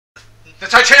The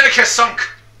Titanic has sunk!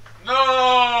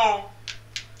 No!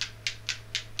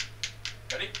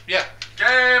 Ready? Yeah.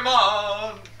 Game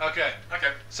on! Okay.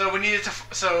 Okay. So we needed to...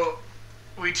 So,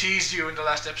 we teased you in the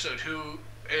last episode. Who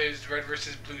is Red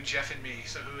versus Blue, Jeff and me?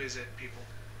 So who is it, people?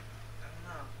 I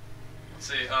don't know. Let's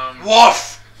see,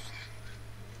 Woof!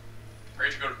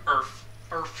 Ready to go to Earth.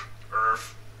 Earth.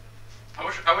 Earth. I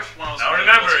wish one of us... Now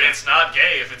remember, it's not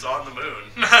gay if it's on the moon.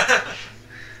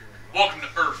 Welcome to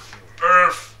Earth.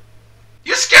 Earth.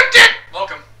 You skipped it!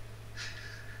 Welcome.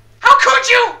 How could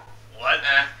you? What?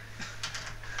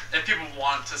 If people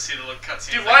want to see the little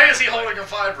cutscene... Dude, why is he holding a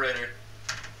vibrator?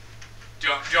 Do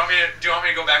you want me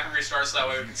to go back and restart so that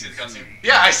way we can see the cutscene?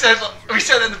 Yeah, we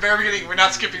said in the very beginning we're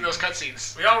not skipping those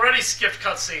cutscenes. We already skipped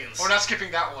cutscenes. We're not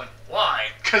skipping that one. Why?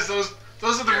 Because those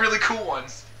are the really cool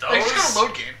ones. Those? Hey, just go to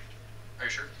load game. Are you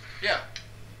sure? Yeah.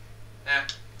 Yeah.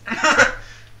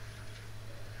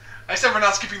 I said we're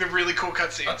not skipping the really cool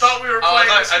cutscenes. I thought we were playing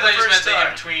I this for thought the you just first meant the time.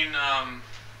 in-between,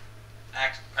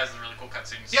 act as the really cool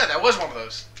cutscenes. Yeah, that was one of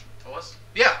those. It was?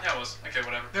 Yeah. Yeah, it was. Okay,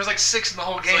 whatever. There's like 6 in the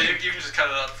whole game. So you can just cut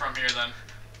it up from here then.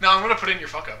 No, I'm gonna put in your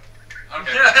fuck up.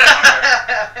 Okay.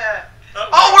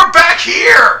 Oh, we're back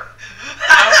here!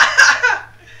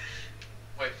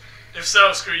 Wait. If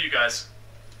so, screw you guys.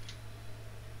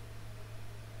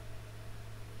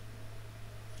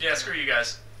 Yeah, screw you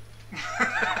guys.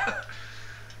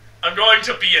 I'm going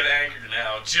to be an anchor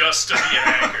now, just to be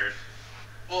an anchor.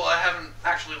 Well, I haven't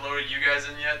actually loaded you guys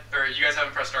in yet, or you guys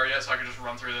haven't pressed start yet, so I can just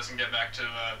run through this and get back to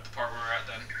the part where we're at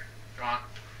then. Go on.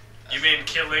 You mean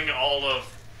killing all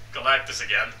of Galactus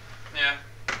again? Yeah.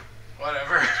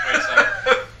 Whatever. Wait a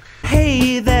second.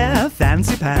 Hey there,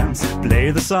 fancy pants.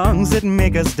 Play the songs that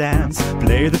make us dance.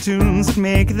 Play the tunes that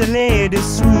make the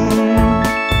ladies swoon.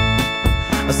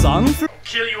 A song for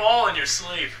Kill you all in your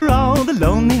sleep. all the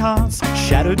lonely hearts,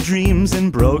 shattered dreams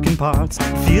and broken parts.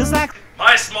 Feels like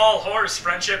My small horse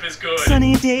friendship is good.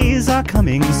 sunny days are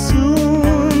coming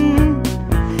soon.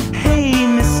 Hey,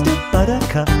 Mr.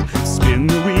 Buttercup, spin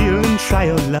the wheel and try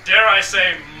your luck. Dare I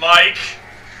say Mike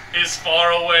is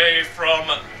far away from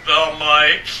the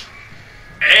mic,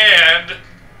 and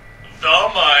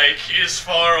the mic is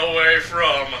far away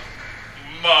from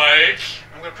Mike.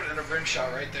 I'm gonna put in a rim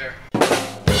shot right there.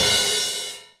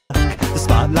 The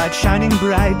spotlight shining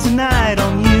bright tonight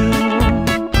on you.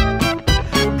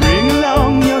 Bring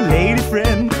along your lady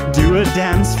friend. Do a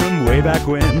dance from way back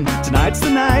when. Tonight's the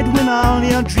night when all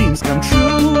your dreams come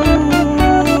true.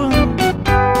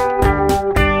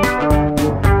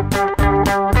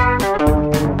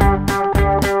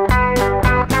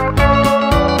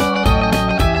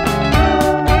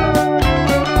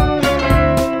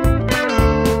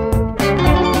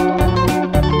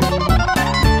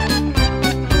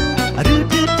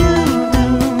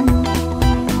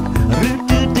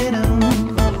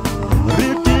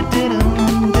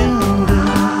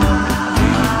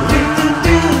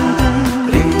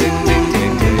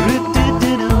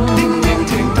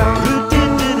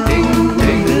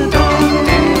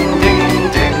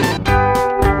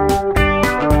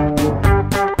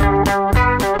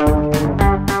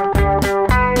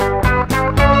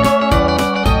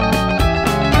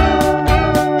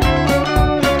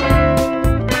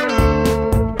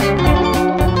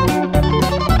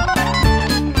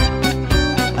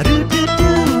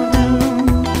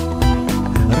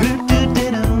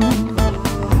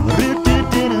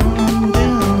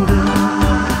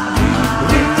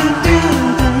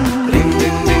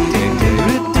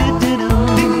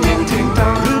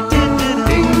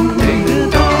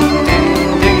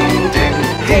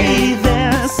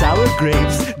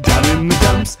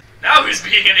 Now who's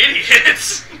being an idiot?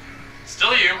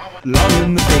 Still you. Long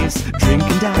in the face,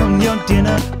 drinking down your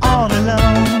dinner all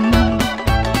alone.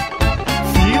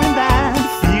 Feeling bad,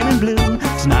 feeling blue.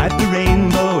 Tonight the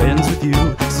rainbow ends with you.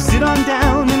 So sit on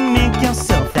down and make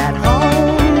yourself at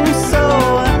home.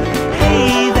 So,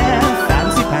 hey there,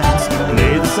 fancy pants.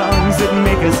 Play the songs that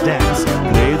make us dance.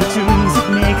 Play the tunes that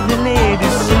make the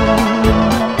ladies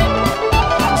swoon.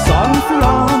 Song for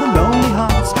all the lonely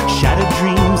hearts, shattered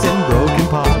dreams and broken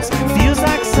parts. Feels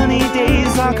like sunny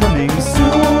days are coming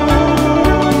soon.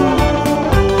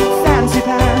 Fancy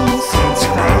pants, fancy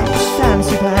pants,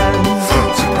 fancy pants,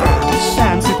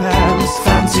 fancy pants,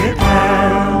 fancy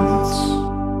pants.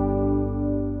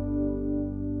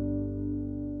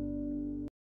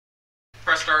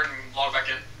 Press start and log back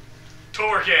in.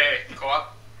 Torque.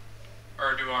 Co-op?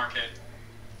 Or do arcade?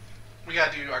 We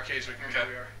gotta do arcades so we can Okay. where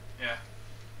we are. Yeah.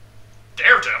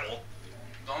 Daredevil?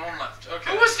 The only one left.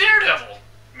 Okay. Who was Daredevil?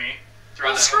 Me.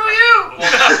 Well, that screw whole- you!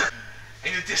 Well,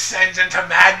 And it descends into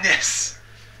madness.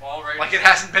 well, right. Like it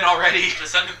hasn't been already.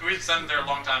 We descended there a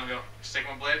long time ago. Just take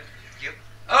one blade. Yep.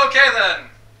 Okay then.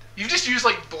 You've just used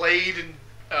like Blade and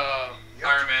Yep.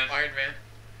 Iron Man. Iron Man.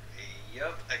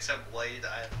 Yep. Except Blade,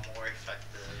 I am more effective.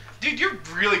 Dude, you're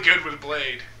really good with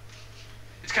Blade.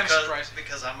 It's kind of surprising.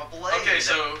 Because I'm a Blade. Okay,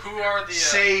 so who are the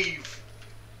Save.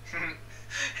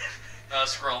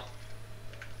 Skrull?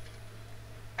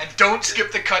 And don't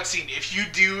skip the cutscene. If you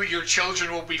do, your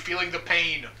children will be feeling the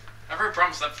pain. I've already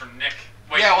promised that for Nick.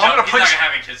 Wait, Yeah, well, no, I'm gonna he's punch- not gonna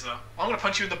have any kids though. I'm gonna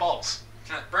punch you in the balls.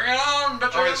 Bring it on,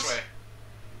 bitches! Over this way.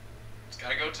 Just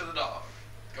gotta go to the dog.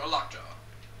 Go Lockjaw.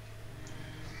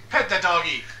 Pet the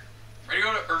doggy. Ready to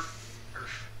go to Earth.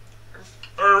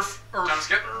 Earth. Earth. Time to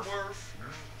skip.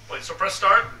 Wait, so press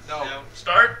start? No. No.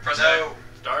 Start? Press No.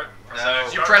 A. Start? Press No.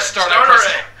 A. You press start. I Start press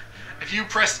or it. If you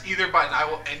press either button, I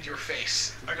will end your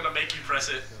face. I'm gonna make you press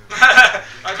it.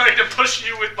 I'm going to push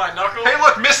you with my knuckle. Hey,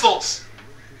 look, missiles.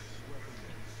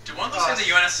 Do one of those say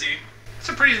the UNSC?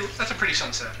 That's a pretty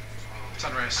sunset.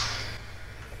 Sunrise.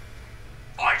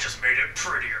 I just made it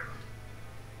prettier.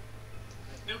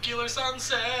 Nuclear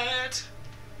sunset.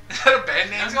 Is that a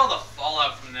band Now he's name? got all the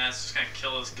fallout from that. It's just gonna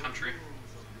kill his country.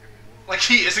 Like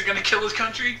he isn't gonna kill his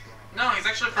country? No, he's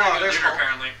actually a pretty Oh, good there's leader Hulk.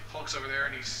 apparently. Hulk's over there,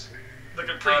 and he's.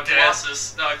 Looking pretty dead.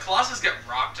 Colossus. Colossus get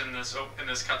rocked in this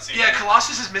cutscene. Yeah,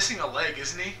 Colossus is missing a leg,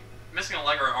 isn't he? Missing a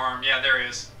leg or arm. Yeah, there he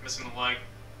is. Missing the leg.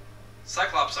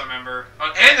 Cyclops, I remember.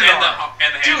 Oh, And an arm.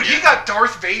 and the hand. Dude, he yeah. got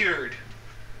Darth Vadered.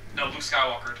 No, Luke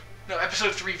Skywalker. No,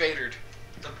 episode 3 Vadered.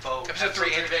 The boat. Episode 3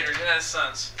 Vader. animated. In that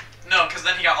sense. No, because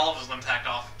then he got all of his limbs hacked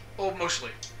off. Well,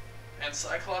 mostly. And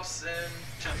Cyclops and...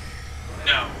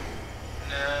 No.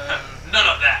 No. None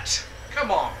of that.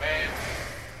 Come on, man.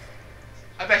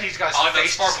 I bet he's got I his like that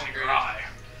face sparkling disintegrated. Eye.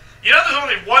 You know, there's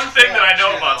only one thing that I know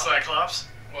Chill about out. Cyclops.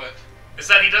 What? Is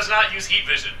that he does not use heat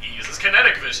vision. He uses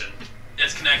kinetic vision.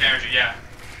 It's kinetic energy, yeah.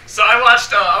 So I watched.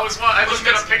 I looked Which at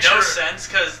makes a picture. no sense,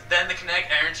 because then the kinetic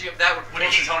energy of that would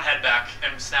push his own head back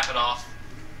and snap it off.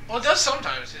 Well, it does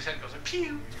sometimes. His head goes like,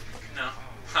 pew. No.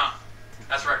 Huh.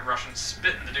 That's right, Russian.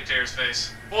 Spit in the dictator's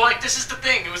face. Well, like this is the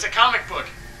thing. It was a comic book.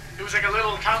 It was like a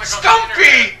little comic. on the Stumpy!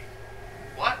 internet.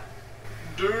 What?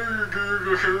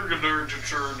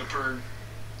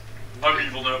 I'm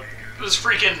evil now. It was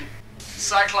freaking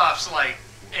Cyclops, like,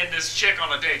 and this chick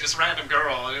on a date, this random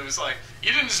girl, and it was like,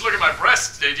 you didn't just look at my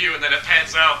breasts, did you? And then it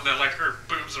pans out, and then, like, her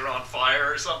boobs are on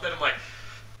fire or something. I'm like,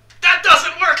 that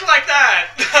doesn't work like that!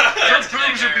 Her That's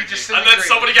boobs would be kinetic energy. And disintegrated. then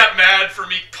somebody got mad for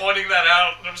me pointing that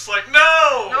out, and I'm just like,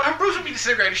 no! No, her boobs would be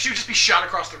disintegrated. She would just be shot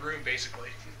across the room, basically.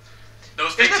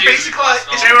 Those Isn't it fake tears basically, would is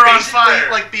cost They it were on basically fire.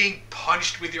 like being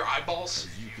punched with your eyeballs?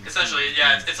 Essentially,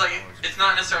 yeah. It's like it's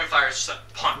not necessarily fire. It's just a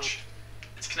punch.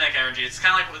 It's kinetic energy. It's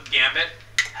kind of like with Gambit,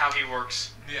 how he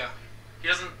works. Yeah. He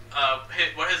doesn't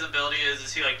hit. What his ability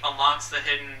is he like unlocks the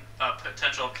hidden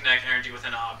potential of kinetic energy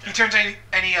within an He object. turns any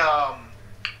oh,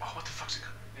 what the fuck's it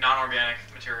called? Non-organic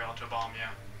material into a bomb. Yeah.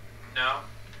 No,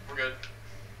 we're good.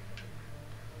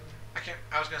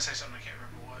 I was gonna say something, I can't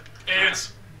remember what.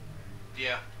 AIDS.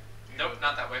 Yeah. Nope,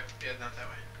 not that way. Yeah, not that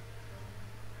way.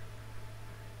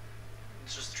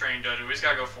 It's just a training dojo. We just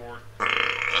gotta go forward. We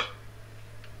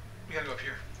gotta go up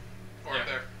here. Or Yeah. up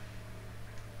there.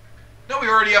 No, we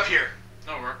were already up here.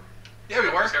 No, we're. Yeah, we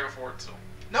We were. just gotta go forward still.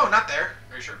 No, not there.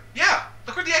 Are you sure? Yeah,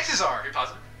 look where the X's are. Are you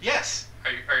positive? Yes.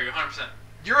 Are you 100%?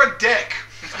 You're a dick.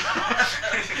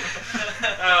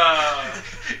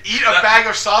 Eat a That- bag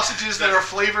of sausages that are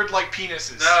flavored like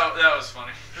penises. No, that was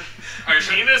funny. Are you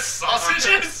sure? Penis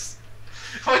sausages?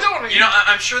 I don't want to eat. You know,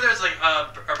 I'm sure there's like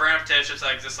a brand of potato chips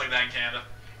that exists like that in Canada.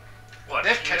 What? they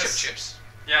have ketchup penis? chips.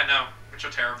 Yeah, no, which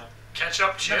are terrible.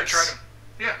 Ketchup chips? Never tried them.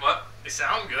 Yeah. What? They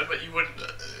sound good, but you wouldn't. Do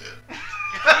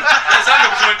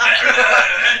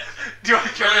you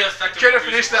want to Really effective care to use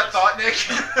finish of that words. thought, Nick?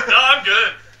 No, I'm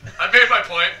good. I made my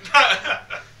point.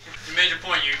 You made your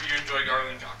point. You enjoy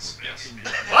gargling cocks. Yes.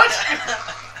 What?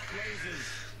 Blazes.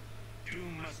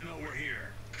 Doom must know we're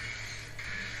here.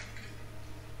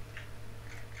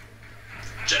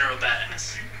 General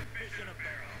Badass. Fish in a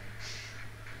barrel.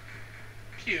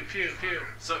 Pew, pew, pew.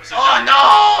 So Oh,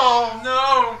 no!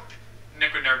 no!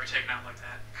 Nick would never be taken out like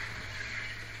that.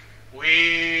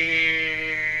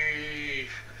 We.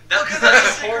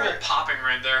 That's a horrible popping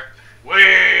right there.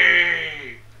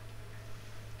 We.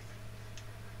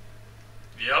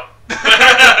 Yep.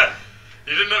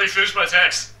 You didn't let me finish my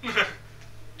text.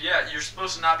 Yeah, you're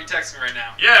supposed to not be texting right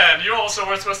now. Yeah, and you also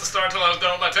weren't supposed to start until I was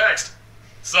done with my text.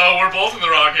 So we're both in the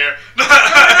wrong here.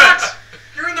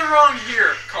 You're in the wrong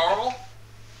here, Carl.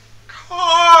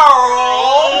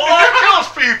 Carl! That kills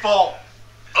people!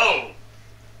 Oh.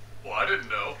 Well, I didn't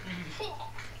know.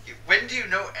 When do you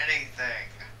know anything?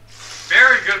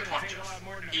 Very good point, Jeff.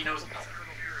 He knows nothing.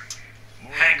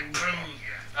 Hank Pym.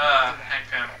 Hank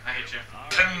Pym, I hate to.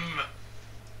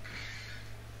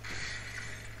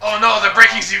 Oh no, they're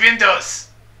breaking the windows!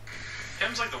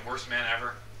 Him's like the worst man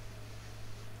ever.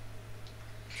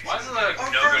 Why is it like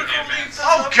no good Ant-Man?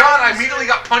 Oh god, I immediately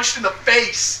got punched in the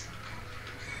face!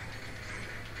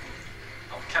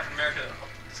 Oh, Captain America.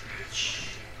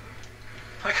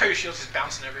 I like how your shield's just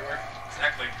bouncing everywhere.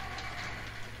 Exactly.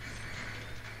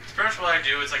 It's pretty much what I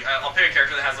do. Is like I'll pick a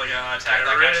character that has like an attack that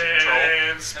I can actually control, and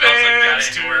I'll just like get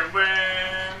it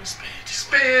anywhere.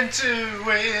 Spin to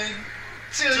win,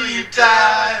 till you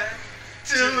die,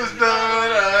 till there's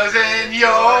blood in your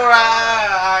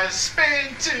eyes.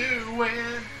 Spin to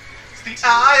win, it's the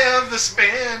eye of the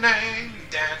spinning.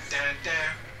 Dan, dan,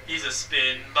 dan. He's a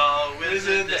spinball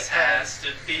wizard. This has to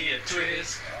be a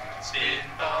twist.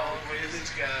 Spinball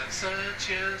wizard's got such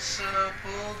a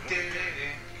supple dick.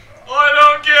 I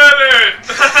don't get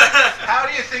it! How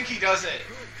do you think he does it?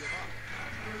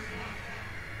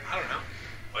 I don't know.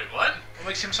 Wait, what? What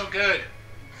makes him so good?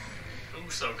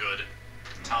 Who's so good?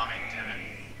 Tommy, damn it.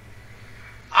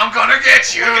 I'm gonna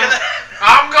get you!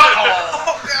 I'm gonna...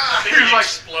 Oh, God! He He's like,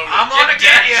 exploded. I'm gonna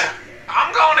get you!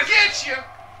 I'm gonna get you!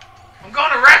 I'm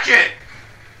gonna wreck it!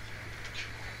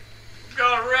 I'm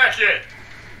gonna wreck it!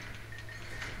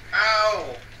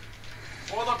 Ow!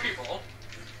 For the people.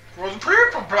 For the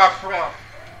people, blah, blah.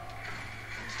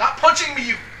 Stop punching me,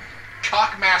 you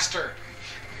cockmaster!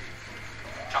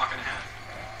 Cock and a half.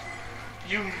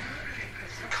 You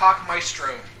cock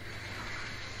maestro.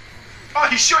 Oh,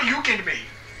 he's Shoryukened me!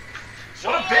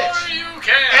 What a bitch! You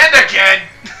can! And again!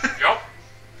 Yup.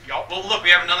 Yup. Well, look, we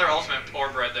have another ultimate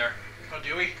orb right there. Oh,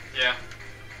 do we? Yeah.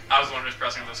 I was the one who's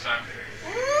pressing it this time.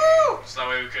 Woo! So that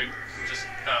way we could just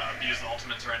use the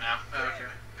ultimates right now. Oh,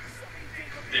 okay.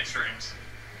 The extremes.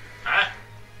 Huh?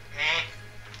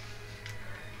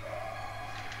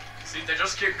 See, they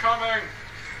just keep coming.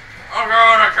 Oh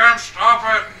god, I can't stop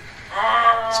it.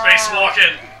 Oh.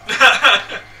 Spacewalking!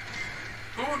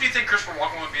 Who do you think Christopher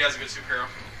Walken would be as a good superhero?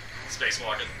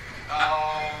 Spacewalking.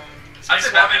 I'd say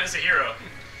Spacewalking Batman. is a hero.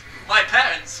 My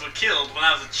parents were killed when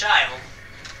I was a child.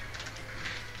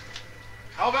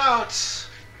 How about...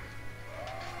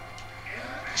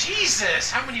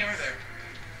 Jesus! How many are there?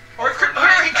 Or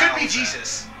he could be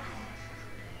Jesus.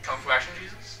 Kung Fu Action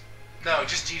Jesus? No,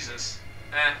 just Jesus.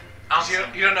 I 'Cause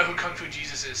don't you don't know who Kung Fu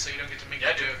Jesus is, so you don't get to make Yeah,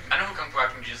 I that do. joke. I know who Kung Fu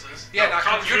Action Jesus is. Yeah, not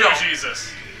Kung Kung Fu Fu. don't.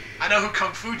 Jesus. I know who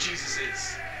Kung Fu Jesus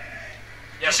is.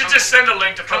 Yeah, You should Kung just Fu- send a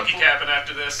link to Kung Punky Fu- Cap'n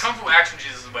after this. Kung Fu Action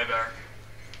Jesus is way better.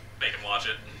 Make him watch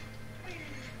it.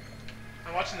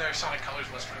 I'm watching their Sonic Colors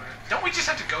list for them. Don't we just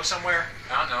have to go somewhere?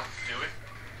 I don't know. Do we?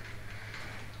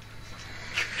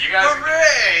 You guys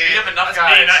Hooray! beat up enough That's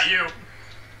guys. me, not you.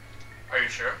 Are you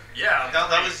sure? Yeah. No,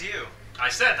 that was you. I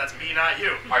said that's me, not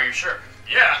you. Are you sure?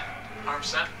 Yeah.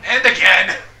 100%? And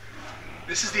again!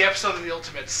 This is the episode of the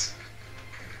Ultimates.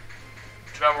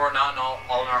 Too bad we're not in all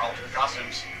in our alternate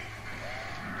costumes.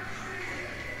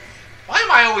 Why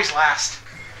am I always last?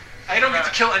 I don't get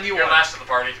to kill anyone. You're last of the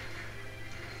party.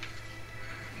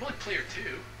 I'm only player 2.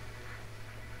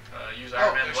 Use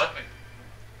Iron Man there's what? something.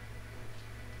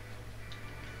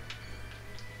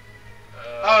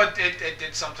 It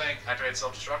did something. Activate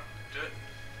self-destruct? Do it?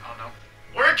 I don't know.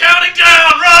 We're counting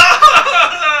down! Run!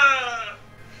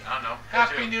 I don't know.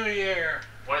 Happy New Year!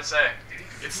 What'd it say?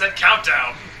 It said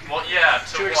countdown. Well, yeah,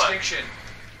 to To what? extinction.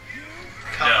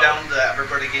 Come down to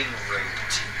everybody getting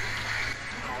raped.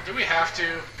 Oh, do we have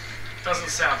to? Doesn't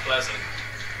sound pleasant.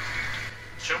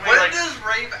 Shouldn't we, When like... does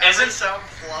rape ever Isn't- sound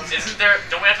pleasant? Isn't there...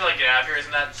 Don't we have to, like, get out of here?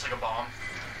 Isn't that just, like, a bomb?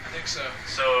 I think so.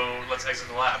 So, let's exit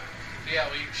the lab. Yeah,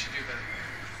 we should do that.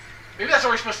 Maybe that's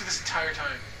what we're supposed to do this entire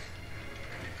time.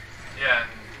 Yeah, and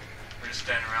we're just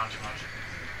standing around too much.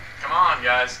 Come on,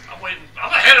 guys. I'm waiting.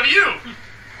 I'm ahead of you!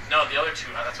 No, the other two,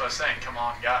 that's what I was saying. Come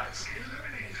on, guys.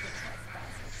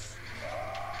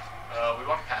 We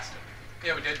walked past it.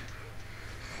 Yeah, we did.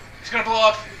 He's gonna blow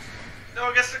up. No,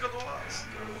 I guess they're gonna lose.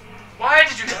 Why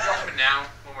did you get the ultimate now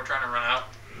when we're trying to run out?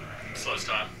 Slows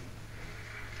time.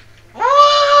 Woo!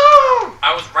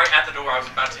 I was right at the door. I was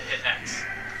about to hit X.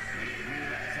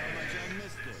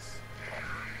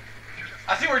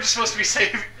 I think we're just supposed to be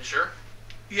safe. You sure?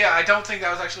 Yeah, I don't think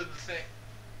that was actually the thing.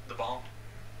 The bomb.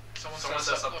 Someone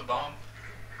sets up the bomb.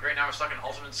 Great, now we're stuck in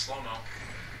ultimate slow-mo.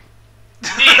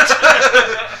 Neat.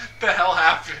 The hell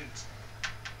happened?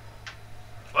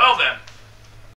 Well then.